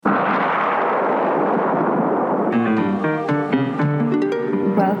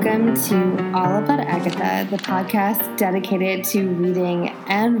Welcome to All About Agatha, the podcast dedicated to reading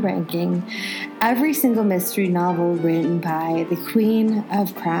and ranking every single mystery novel written by the Queen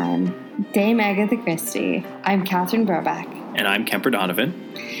of Crime, Dame Agatha Christie. I'm Catherine Brobeck. And I'm Kemper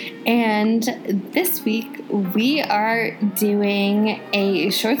Donovan. And this week we are doing a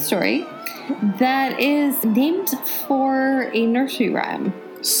short story that is named for a nursery rhyme.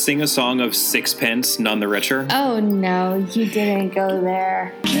 Sing a song of Sixpence, none the richer. Oh no, you didn't go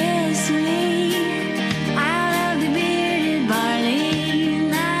there. Kiss me out of the bearded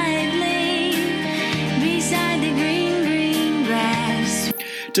barley, lightly beside the green, green grass.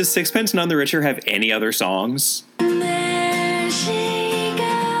 Does Sixpence, none the richer have any other songs? There she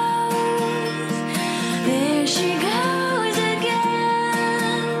goes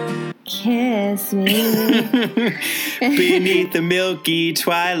again. Kiss me. Beneath the milky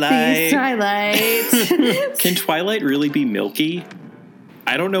twilight. Twilight. Can twilight really be milky?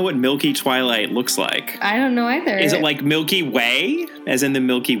 I don't know what milky twilight looks like. I don't know either. Is it like Milky Way? As in the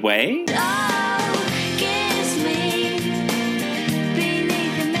Milky Way? Oh, kiss me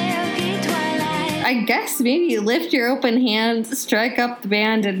beneath the milky twilight. I guess maybe lift your open hand, strike up the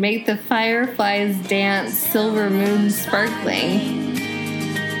band, and make the fireflies dance, silver moon sparkling.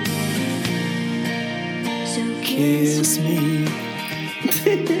 Kiss me.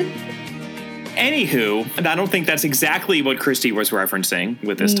 Anywho, I don't think that's exactly what Christie was referencing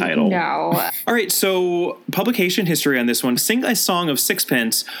with this title. No. All right, so publication history on this one. Sing a Song of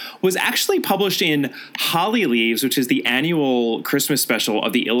Sixpence was actually published in Holly Leaves, which is the annual Christmas special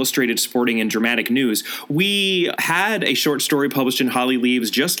of the Illustrated Sporting and Dramatic News. We had a short story published in Holly Leaves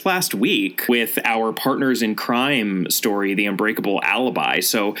just last week with our partners in crime story, The Unbreakable Alibi.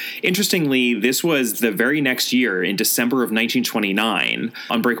 So interestingly, this was the very next year in December of 1929.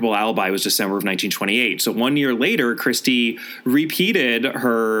 Unbreakable Alibi was December of 1928. So 1 year later, Christie repeated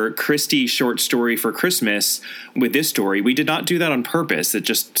her Christie short story for Christmas with this story. We did not do that on purpose. It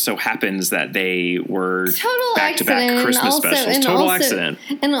just so happens that they were back-to-back Christmas specials. Total accident.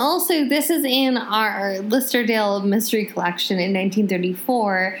 And also, this is in our Listerdale Mystery Collection in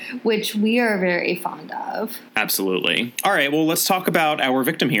 1934, which we are very fond of. Absolutely. All right, well, let's talk about our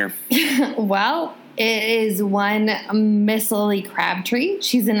victim here. Well, it is one Miss Lily Crabtree.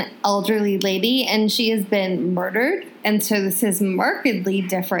 She's an elderly lady, and she has been murdered. And so this is markedly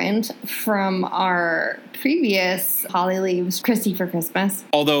different from our previous Holly Leaves Christie for Christmas.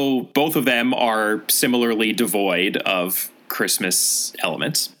 Although both of them are similarly devoid of Christmas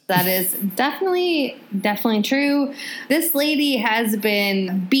elements. That is definitely true. This lady has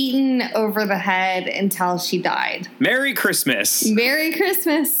been beaten over the head until she died. Merry Christmas. Merry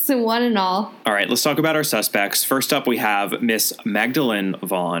Christmas, one and all. All right, let's talk about our suspects. First up, we have Miss Magdalene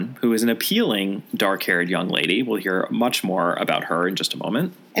Vaughn, who is an appealing, dark-haired young lady. We'll hear much more about her in just a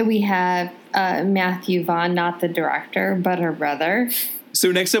moment. And we have Matthew Vaughn, not the director, but her brother. So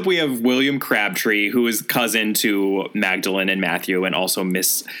next up, we have William Crabtree, who is cousin to Magdalene and Matthew, and also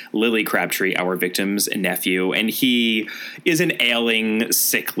Miss Lily Crabtree, our victim's nephew. And he is an ailing,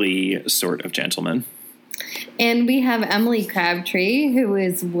 sickly sort of gentleman. And we have Emily Crabtree, who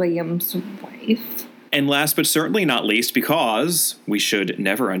is William's wife. And last but certainly not least, because we should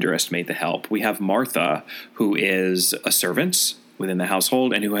never underestimate the help, we have Martha, who is a servant within the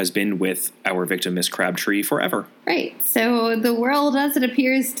household and who has been with our victim, Miss Crabtree, forever. Right. So the world, as it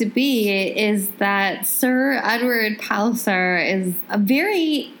appears to be, is that Sir Edward Palliser is a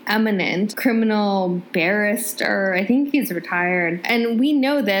very eminent criminal barrister. I think he's retired. And we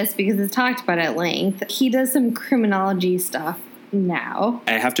know this because it's talked about at length. He does some criminology stuff now.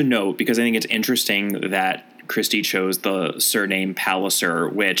 I have to note, because I think it's interesting that Christie chose the surname Palliser,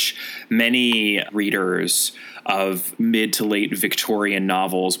 which many readers of mid to late Victorian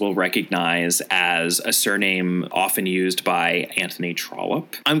novels will recognize as a surname often used by Anthony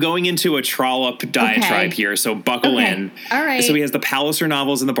Trollope. I'm going into a Trollope diatribe here, so buckle in. All right. So he has the Palliser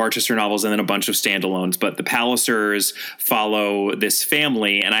novels and the Barchester novels and then a bunch of standalones, but the Pallisers follow this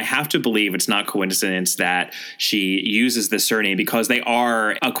family, and I have to believe it's not coincidence that she uses this surname because they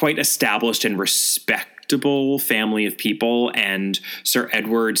are a quite established and respectable family of people, and Sir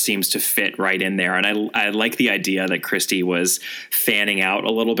Edward seems to fit right in there. And I like the idea that Christie was fanning out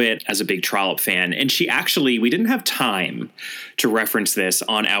a little bit as a big Trollope fan. And she actually, we didn't have time to reference this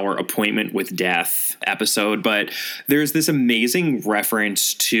on our Appointment with Death episode, but there's this amazing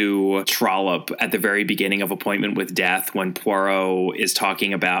reference to Trollope at the very beginning of Appointment with Death when Poirot is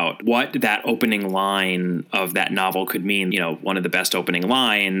talking about what that opening line of that novel could mean. You know, one of the best opening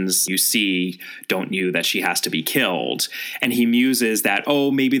lines, you see, don't you, that that she has to be killed. And he muses that, oh,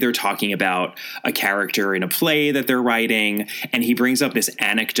 maybe they're talking about a character in a play that they're writing. And he brings up this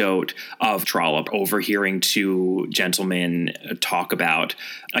anecdote of Trollope overhearing two gentlemen talk about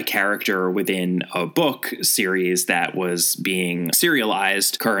a character within a book series that was being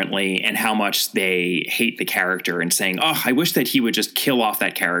serialized currently and how much they hate the character and saying, oh, I wish that he would just kill off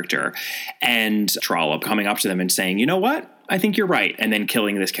that character. And Trollope coming up to them and saying, you know what? I think you're right. And then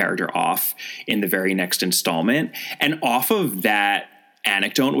killing this character off in the very next installment. And off of that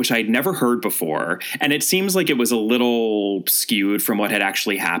anecdote, which I'd never heard before, and it seems like it was a little skewed from what had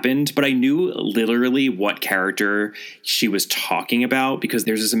actually happened, but I knew literally what character she was talking about, because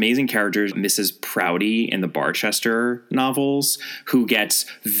there's this amazing character, Mrs. Prouty, in the Barchester novels, who gets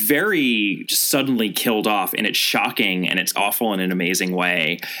very suddenly killed off, and it's shocking and it's awful in an amazing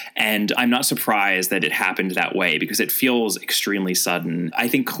way. And I'm not surprised that it happened that way, because it feels extremely sudden. I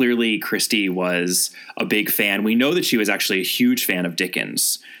think clearly Christie was a big fan. We know that she was actually a huge fan of Dickens.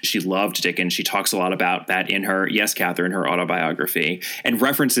 She loved Dickens. She talks a lot about that in her, yes, Catherine, her autobiography, and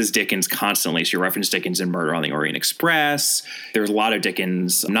references Dickens constantly. She referenced Dickens in Murder on the Orient Express. There's a lot of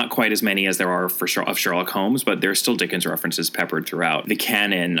Dickens, not quite as many as there are of Sherlock Holmes, but there's still Dickens references peppered throughout the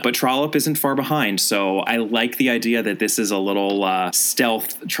canon. But Trollope isn't far behind, so I like the idea that this is a little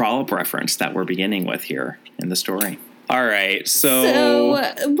stealth Trollope reference that we're beginning with here in the story. All right, so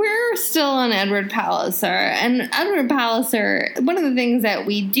we're still on Edward Palliser, and Edward Palliser, one of the things that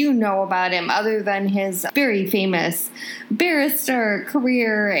we do know about him, other than his very famous barrister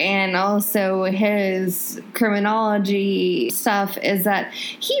career and also his criminology stuff, is that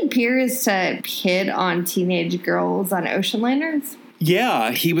he appears to hit on teenage girls on ocean liners. Yeah,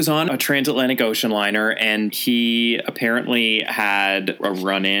 he was on a transatlantic ocean liner, and he apparently had a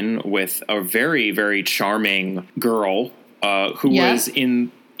run-in with a very, very charming girl who was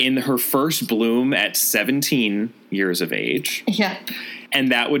in her first bloom at 17 years of age. Yeah.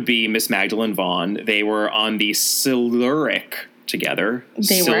 And that would be Miss Magdalene Vaughn. They were on the Siluric together.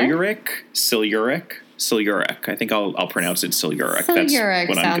 Siluric? I think I'll pronounce it Siluric.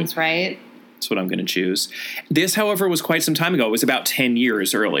 Siluric sounds right. That's what I'm going to choose. This, however, was quite some time ago. It was about 10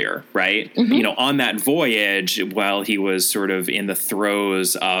 years earlier, right? Mm-hmm. You know, on that voyage, while he was sort of in the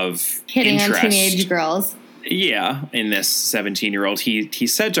throes of hitting interest, on teenage girls. Yeah, in this 17-year-old, he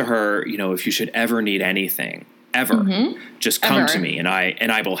said to her, you know, if you should ever need anything, ever, just come to me and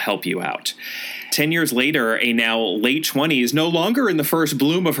I will help you out. 10 years later, a now late 20s, no longer in the first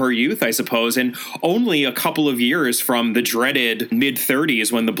bloom of her youth, I suppose, and only a couple of years from the dreaded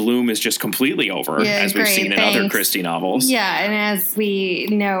mid-30s when the bloom is just completely over, as we've seen in other Christie novels. Yeah, and as we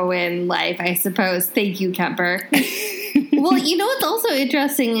know in life, I suppose. Thank you, Kemper. Well, you know what's also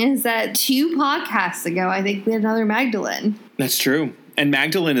interesting is that 2 podcasts ago, I think we had another Magdalene. That's true. And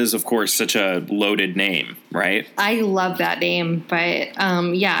Magdalene is, of course, such a loaded name, right? I love that name, but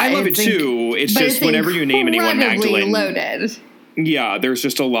yeah. I love it too. It's just whenever you name anyone Magdalene. Loaded. Yeah, there's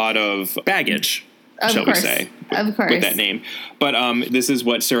just a lot of baggage, shall we say, with that name. But this is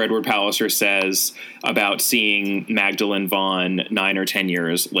what Sir Edward Palliser says about seeing Magdalene Vaughn 9 or 10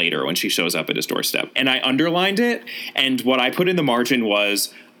 years later when she shows up at his doorstep. And I underlined it, and what I put in the margin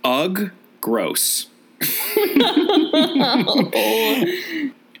was, ugh, gross.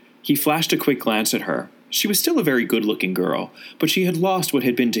 He flashed a quick glance at her. She was still a very good-looking girl, but she had lost what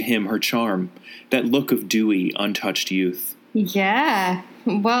had been to him her charm, that look of dewy, untouched youth. Yeah.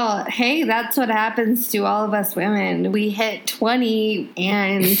 Well, hey, that's what happens to all of us women. We hit 20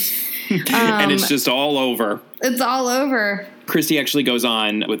 and... and it's just all over. It's all over. Christie actually goes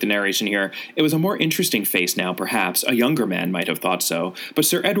on with the narration here. It was a more interesting face now, perhaps. A younger man might have thought so. But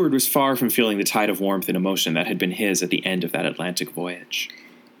Sir Edward was far from feeling the tide of warmth and emotion that had been his at the end of that Atlantic voyage.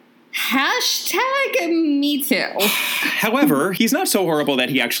 Hashtag me too. However, he's not so horrible that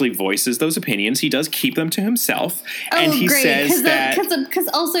he actually voices those opinions. He does keep them to himself. And he says that... Because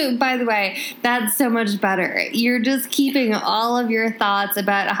also, by the way, that's so much better. You're just keeping all of your thoughts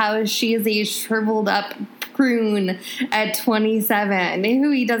about how she is a shriveled up prune at 27 who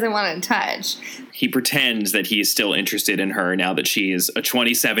he doesn't want to touch. He pretends that he's still interested in her now that she's a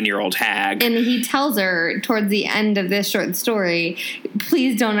 27-year-old hag. And he tells her towards the end of this short story,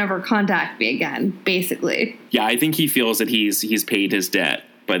 please don't ever contact me again, basically. Yeah, I think he feels that he's paid his debt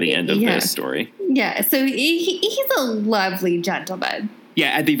by the end of this story. Yeah, so he's a lovely gentleman.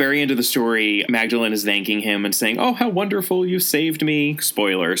 Yeah, at the very end of the story, Magdalene is thanking him and saying, oh, how wonderful, you saved me.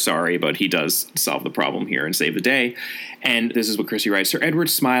 Spoiler, sorry, but he does solve the problem here and save the day. And this is what Christie writes. Sir Edward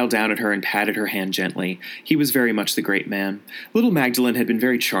smiled down at her and patted her hand gently. He was very much the great man. Little Magdalene had been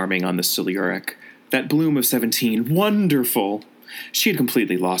very charming on the Siluric. That bloom of 17, wonderful. She had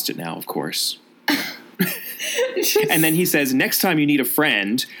completely lost it now, of course. And then he says, next time you need a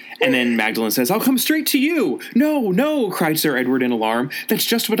friend. And then Magdalene says, I'll come straight to you. No, no, cried Sir Edward in alarm. That's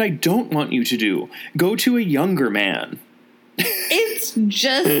just what I don't want you to do. Go to a younger man. It's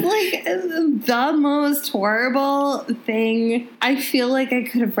just like the most horrible thing I feel like I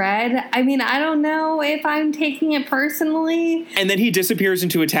could have read. I mean, I don't know if I'm taking it personally. And then he disappears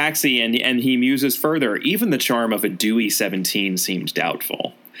into a taxi and he muses further. Even the charm of a dewy 17 seemed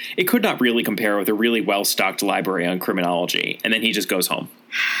doubtful. It could not really compare with a really well-stocked library on criminology. And then he just goes home.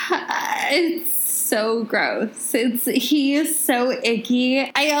 It's so gross. He is so icky.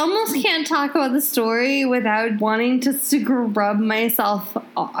 I almost can't talk about the story without wanting to scrub myself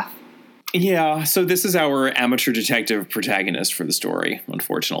off. Yeah, so this is our amateur detective protagonist for the story,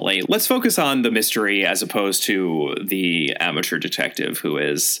 unfortunately. Let's focus on the mystery as opposed to the amateur detective who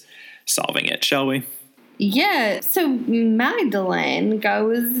is solving it, shall we? Yeah, so Magdalene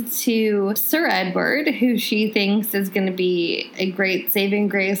goes to Sir Edward, who she thinks is going to be a great saving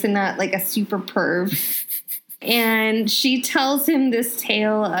grace and not like a super perv. And she tells him this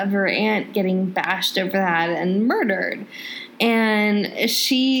tale of her aunt getting bashed over the head and murdered. And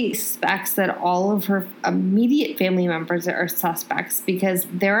she suspects that all of her immediate family members are suspects because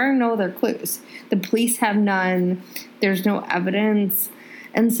there are no other clues. The police have none. There's no evidence.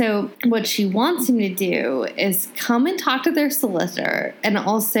 And so what she wants him to do is come and talk to their solicitor and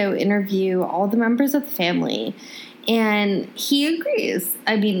also interview all the members of the family. And he agrees.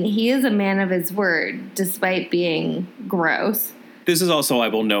 I mean, he is a man of his word, despite being gross. This is also, I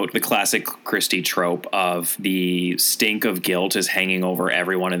will note, the classic Christie trope of the stink of guilt is hanging over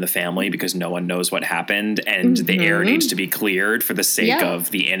everyone in the family because no one knows what happened, and the air needs to be cleared for the sake of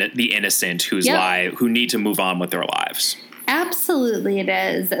the innocent who need to move on with their lives. Absolutely it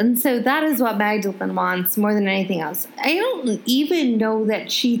is. And so that is what Magdalene wants more than anything else. I don't even know that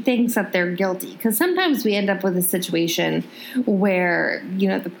she thinks that they're guilty, because sometimes we end up with a situation where, you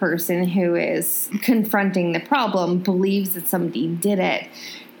know, the person who is confronting the problem believes that somebody did it.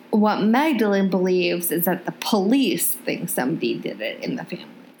 What Magdalene believes is that the police think somebody did it in the family.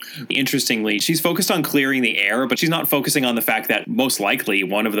 Interestingly, she's focused on clearing the air, but she's not focusing on the fact that most likely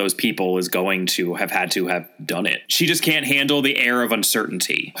one of those people is going to have had to have done it. She just can't handle the air of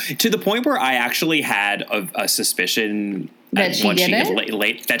uncertainty, to the point where I actually had a suspicion that she did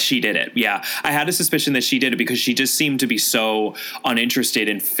it? That she did it. Yeah. I had a suspicion that she did it because she just seemed to be so uninterested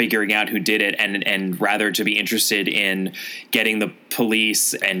in figuring out who did it and rather to be interested in getting the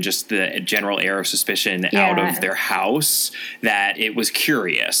police and just the general air of suspicion out of their house that it was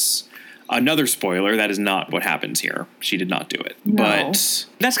curious. Another spoiler, that is not what happens here. She did not do it. No. But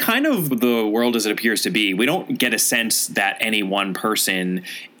that's kind of the world as it appears to be. We don't get a sense that any one person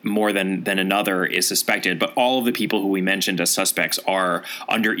more than another is suspected, but all of the people who we mentioned as suspects are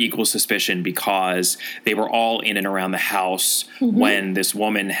under equal suspicion because they were all in and around the house when this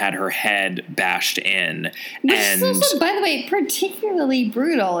woman had her head bashed in. Which is also, by the way, particularly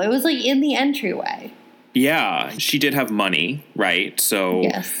brutal. It was like in the entryway. Yeah, she did have money, right? So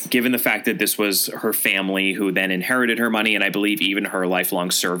given the fact that this was her family who then inherited her money, and I believe even her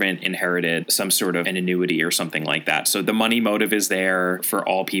lifelong servant inherited some sort of an annuity or something like that. So the money motive is there for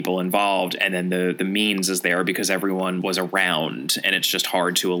all people involved, and then the means is there because everyone was around, and it's just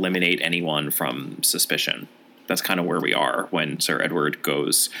hard to eliminate anyone from suspicion. That's kind of where we are when Sir Edward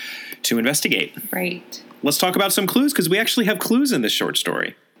goes to investigate. Right. Let's talk about some clues, because we actually have clues in this short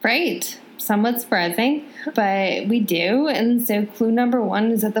story. Right. Somewhat surprising, but we do. And so clue number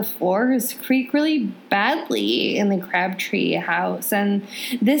 1 is that the floors creak really badly in the Crabtree house. And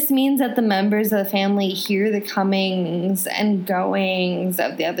this means that the members of the family hear the comings and goings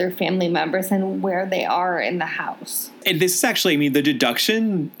of the other family members and where they are in the house. And this is actually, I mean, the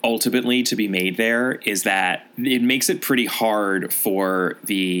deduction ultimately to be made there is that it makes it pretty hard for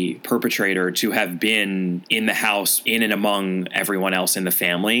the perpetrator to have been in the house, in and among everyone else in the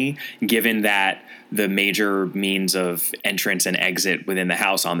family, given that the major means of entrance and exit within the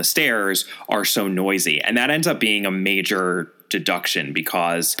house on the stairs are so noisy. And that ends up being a major deduction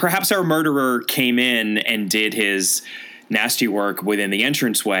because perhaps our murderer came in and did his nasty work within the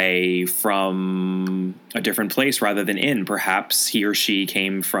entranceway from a different place rather than in. Perhaps he or she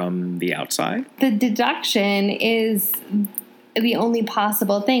came from the outside. The deduction is the only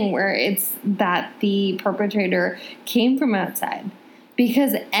possible thing where it's that the perpetrator came from outside,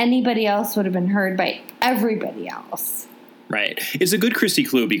 because anybody else would have been heard by everybody else. Right. It's a good Christie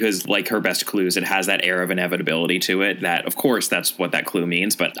clue because, like her best clues, it has that air of inevitability to it that, of course, that's what that clue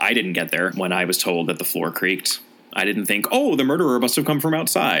means. But I didn't get there when I was told that the floor creaked. I didn't think, oh, the murderer must have come from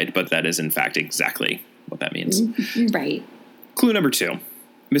outside. But that is, in fact, exactly what that means. Right. Clue number 2.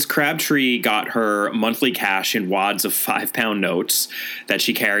 Miss Crabtree got her monthly cash in wads of 5-pound notes that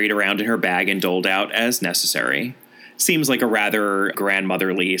she carried around in her bag and doled out as necessary. Seems like a rather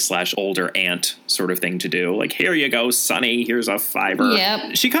grandmotherly / older aunt sort of thing to do. Like, here you go, Sonny, here's a $5.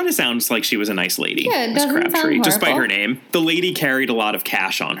 Yep. She kind of sounds like she was a nice lady, Yeah, it Miss doesn't sound Crabtree, despite horrible. her name. The lady carried a lot of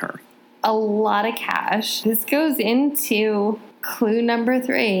cash on her. A lot of cash. This goes into clue number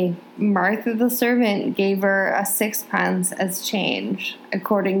 3. Martha the servant gave her a 6pence as change,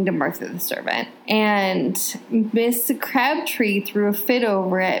 according to Martha the servant. And Miss Crabtree threw a fit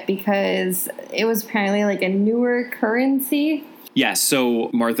over it because it was apparently like a newer currency. Yes,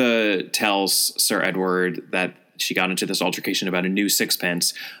 so Martha tells Sir Edward that she got into this altercation about a new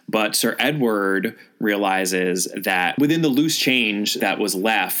 6pence, but Sir Edward realizes that within the loose change that was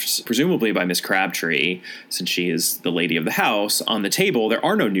left, presumably by Miss Crabtree, since she is the lady of the house, on the table, there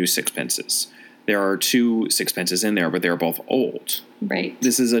are no new 6pences. There are 2 6pences in there, but they're both old. Right.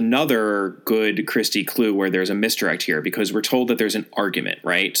 This is another good Christie clue where there's a misdirect here because we're told that there's an argument,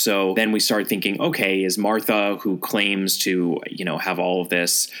 right? So then we start thinking, okay, is Martha, who claims to, have all of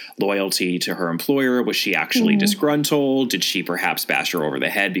this loyalty to her employer, was she actually disgruntled? Did she perhaps bash her over the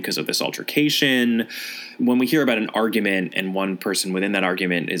head because of this altercation? When we hear about an argument and one person within that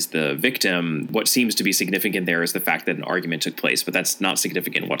argument is the victim, what seems to be significant there is the fact that an argument took place, but that's not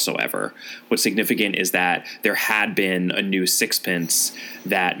significant whatsoever. What's significant is that there had been a new 6pence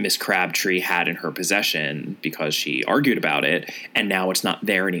that Miss Crabtree had in her possession because she argued about it, and now it's not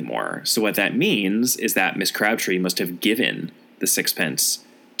there anymore. So what that means is that Miss Crabtree must have given the 6pence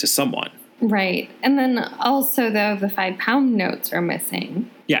to someone. Right. And then also, though, the 5-pound notes are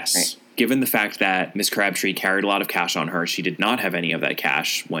missing. Yes. Right. Given the fact that Miss Crabtree carried a lot of cash on her, she did not have any of that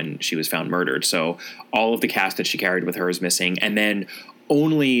cash when she was found murdered. So all of the cash that she carried with her is missing. And then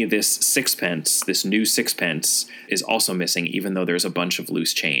only this 6pence, this new 6pence, is also missing, even though there's a bunch of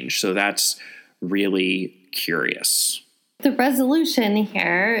loose change. So that's really curious. The resolution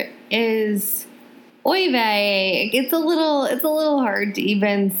here is, oy vey. It's a little hard to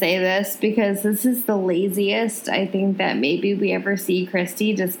even say this because this is the laziest I think that maybe we ever see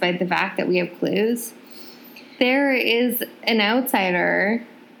Christie, despite the fact that we have clues. There is an outsider,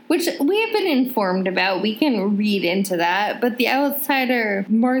 which we have been informed about. We can read into that. But the outsider,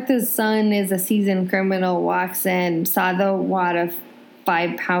 Martha's son, is a seasoned criminal, walks in, saw the wad of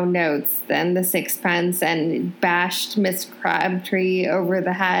 5-pound notes, then the 6pence, and bashed Miss Crabtree over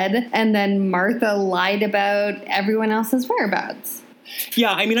the head. And then Martha lied about everyone else's whereabouts.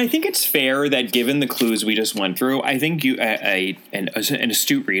 Yeah, I mean, I think it's fair that given the clues we just went through, I think an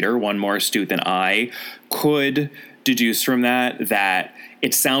astute reader, one more astute than I, could deduce from that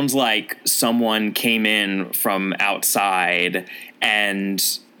it sounds like someone came in from outside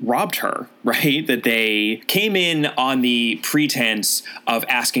and robbed her, right? That they came in on the pretense of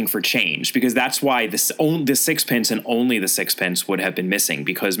asking for change, because that's why the 6pence and only the 6pence would have been missing,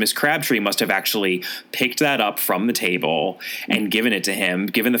 because Miss Crabtree must have actually picked that up from the table and given it to him.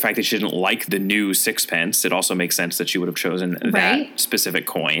 Given the fact that she didn't like the new 6pence, it also makes sense that she would have chosen that specific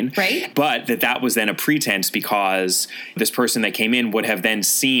coin. Right. But that was then a pretense because this person that came in would have then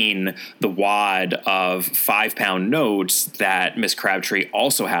seen the wad of 5-pound notes that Miss Crabtree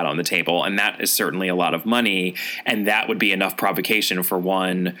also had on the table, and that is certainly a lot of money, and that would be enough provocation for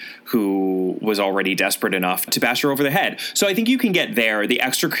one who was already desperate enough to bash her over the head. So I think you can get there. The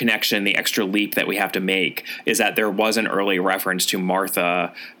extra connection, the extra leap that we have to make is that there was an early reference to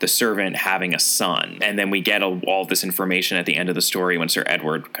Martha, the servant, having a son, and then we get all this information at the end of the story when Sir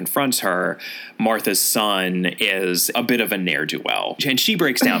Edward confronts her. Martha's son is a bit of a ne'er-do-well, and she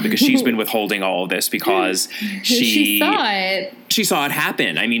breaks down because she's been withholding all of this because She saw it. She saw it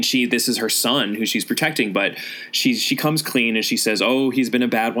happen. I mean, this is her son who she's protecting, but she comes clean and she says, oh, he's been a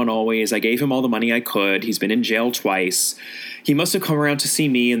bad one always. I gave him all the money I could. He's been in jail twice. He must have come around to see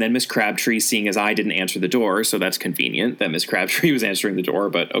me, and then Miss Crabtree, seeing as I didn't answer the door, so that's convenient that Miss Crabtree was answering the door,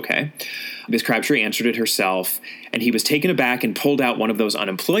 but okay. Miss Crabtree answered it herself, and he was taken aback and pulled out one of those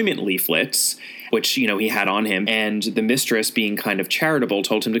unemployment leaflets, which, he had on him, and the mistress, being kind of charitable,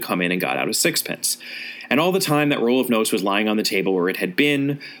 told him to come in and got out a 6pence. And all the time that roll of notes was lying on the table where it had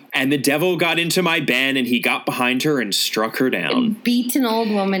been, and the devil got into my ben, and he got behind her and struck her down. Beat an old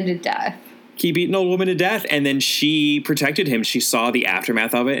woman to death. He beat an old woman to death, and then she protected him. She saw the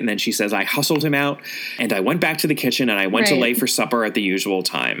aftermath of it, and then she says, I hustled him out, and I went back to the kitchen, and I went to lay for supper at the usual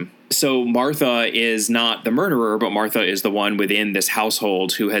time. So Martha is not the murderer, but Martha is the one within this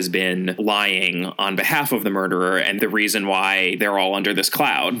household who has been lying on behalf of the murderer, and the reason why they're all under this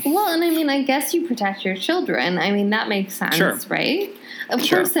cloud. Well, and I mean, I guess you protect your children. I mean, that makes sense, right? Of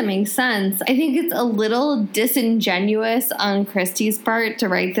course it makes sense. I think it's a little disingenuous on Christie's part to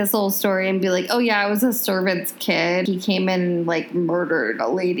write this whole story and be like, oh yeah, I was a servant's kid. He came in and like murdered a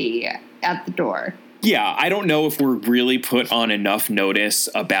lady at the door. Yeah, I don't know if we're really put on enough notice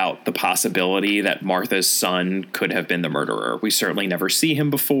about the possibility that Martha's son could have been the murderer. We certainly never see him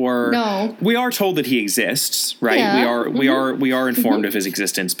before. No. We are told that he exists, right? Yeah. We are informed of his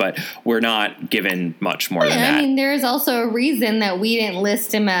existence, but we're not given much more than that. I mean, there's also a reason that we didn't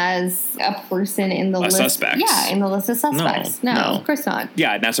list him as a person in the list. Suspect. Yeah, in the list of suspects. No, of course not.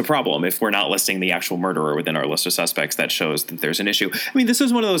 Yeah, and that's a problem. If we're not listing the actual murderer within our list of suspects, that shows that there's an issue. I mean, this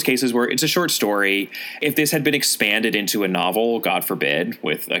is one of those cases where it's a short story. If this had been expanded into a novel, God forbid,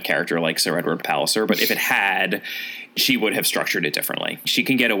 with a character like Sir Edward Palliser, but if it had, she would have structured it differently. She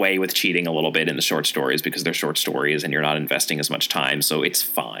can get away with cheating a little bit in the short stories because they're short stories and you're not investing as much time, so it's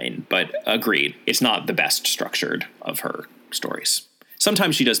fine. But agreed, it's not the best structured of her stories.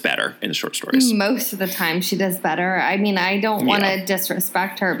 Sometimes she does better in the short stories. Most of the time she does better. I mean, I don't want to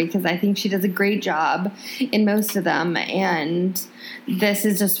disrespect her because I think she does a great job in most of them. And this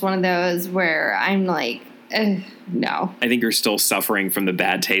is just one of those where I'm like, no. I think you're still suffering from the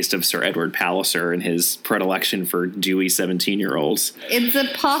bad taste of Sir Edward Palliser and his predilection for dewy 17-year-olds. It's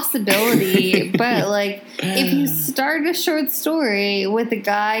a possibility, but like if you start a short story with a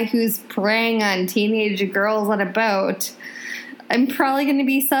guy who's preying on teenage girls on a boat, I'm probably going to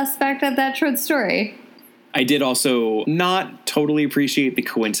be suspect of that short story. I did also not totally appreciate the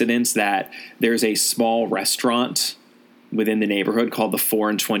coincidence that there's a small restaurant within the neighborhood called the 4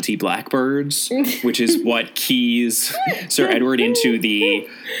 and 20 Blackbirds, which is what keys Sir Edward into the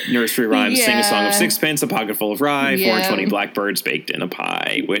nursery rhyme sing-a-song of Sixpence, a pocket full of rye, 4 and 20 blackbirds baked in a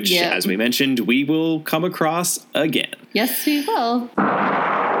pie, which, as we mentioned, we will come across again. Yes, we will.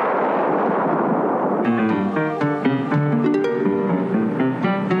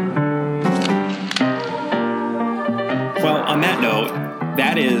 Well, on that note,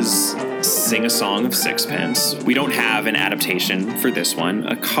 that is Sing a Song of Sixpence. We don't have an adaptation for this one.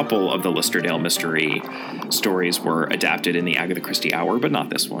 A couple of the Listerdale mystery stories were adapted in the Agatha Christie Hour, but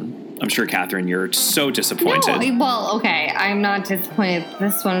not this one. I'm sure, Catherine, you're so disappointed. No, well, okay, I'm not disappointed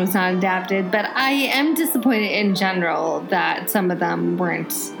this one was not adapted, but I am disappointed in general that some of them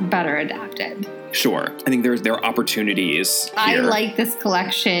weren't better adapted. Sure. I think there are opportunities here. I like this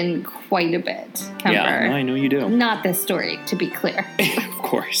collection quite a bit, Kemper. Yeah, I know you do. Not this story, to be clear. Of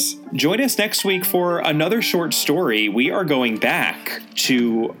course. Join us next week for another short story. We are going back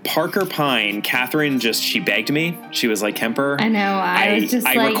to Parker Pine. Catherine she begged me. She was like, Kemper, I know. I was just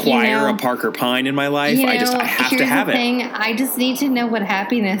like, require a Parker Pine in my life. I have to have it. I just need to know what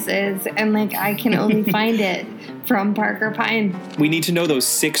happiness is. And like, I can only find it from Parker Pine. We need to know those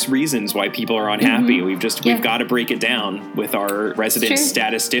 6 reasons why people are unhappy. Mm-hmm. We've got to break it down with our resident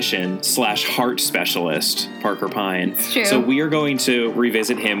statistician / heart specialist, Parker Pine. It's true. So we are going to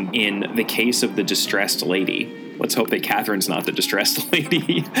revisit him in The Case of the Distressed Lady. Let's hope that Catherine's not the distressed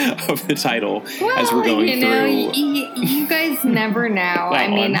lady of the title as we're going through. You guys never know. I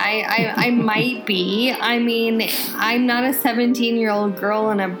mean, I might be. I mean, I'm not a 17-year-old girl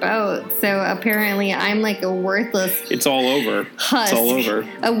on a boat, so apparently I'm like a worthless It's all over. husk. It's all over.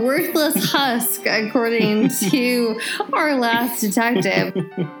 A worthless husk, according to our last detective.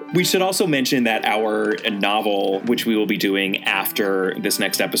 We should also mention that our novel, which we will be doing after this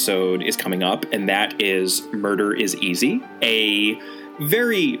next episode, is coming up, and that is Murder is Easy, a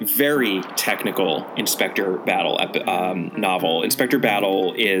very, very technical Inspector Battle novel. Inspector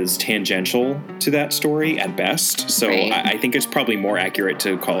Battle is tangential to that story at best, so I think it's probably more accurate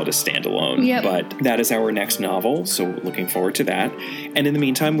to call it a standalone. Yep. But that is our next novel, so looking forward to that. And in the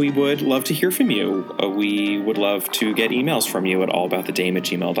meantime, we would love to hear from you. We would love to get emails from you at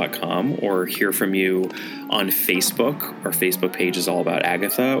allaboutthedame@gmail.com or hear from you on Facebook. Our Facebook page is All About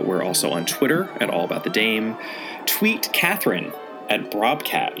Agatha. We're also on Twitter at All About the Dame. Tweet Catherine at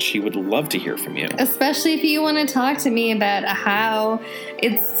Brobcat. She would love to hear from you. Especially if you want to talk to me about how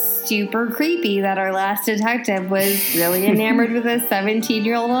it's super creepy that our last detective was really enamored with a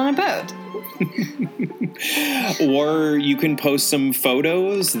 17-year-old on a boat. Or you can post some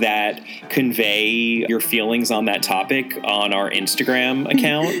photos that convey your feelings on that topic on our Instagram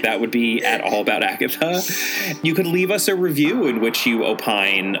account. That would be at All About Agatha. You could leave us a review in which you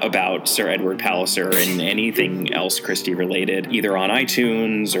opine about Sir Edward Palliser and anything else Christie related, either on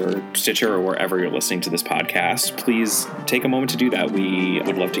iTunes or Stitcher or wherever you're listening to this podcast. Please take a moment to do that. We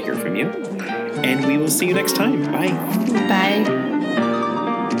would love to hear from you. And we will see you next time. Bye. Bye.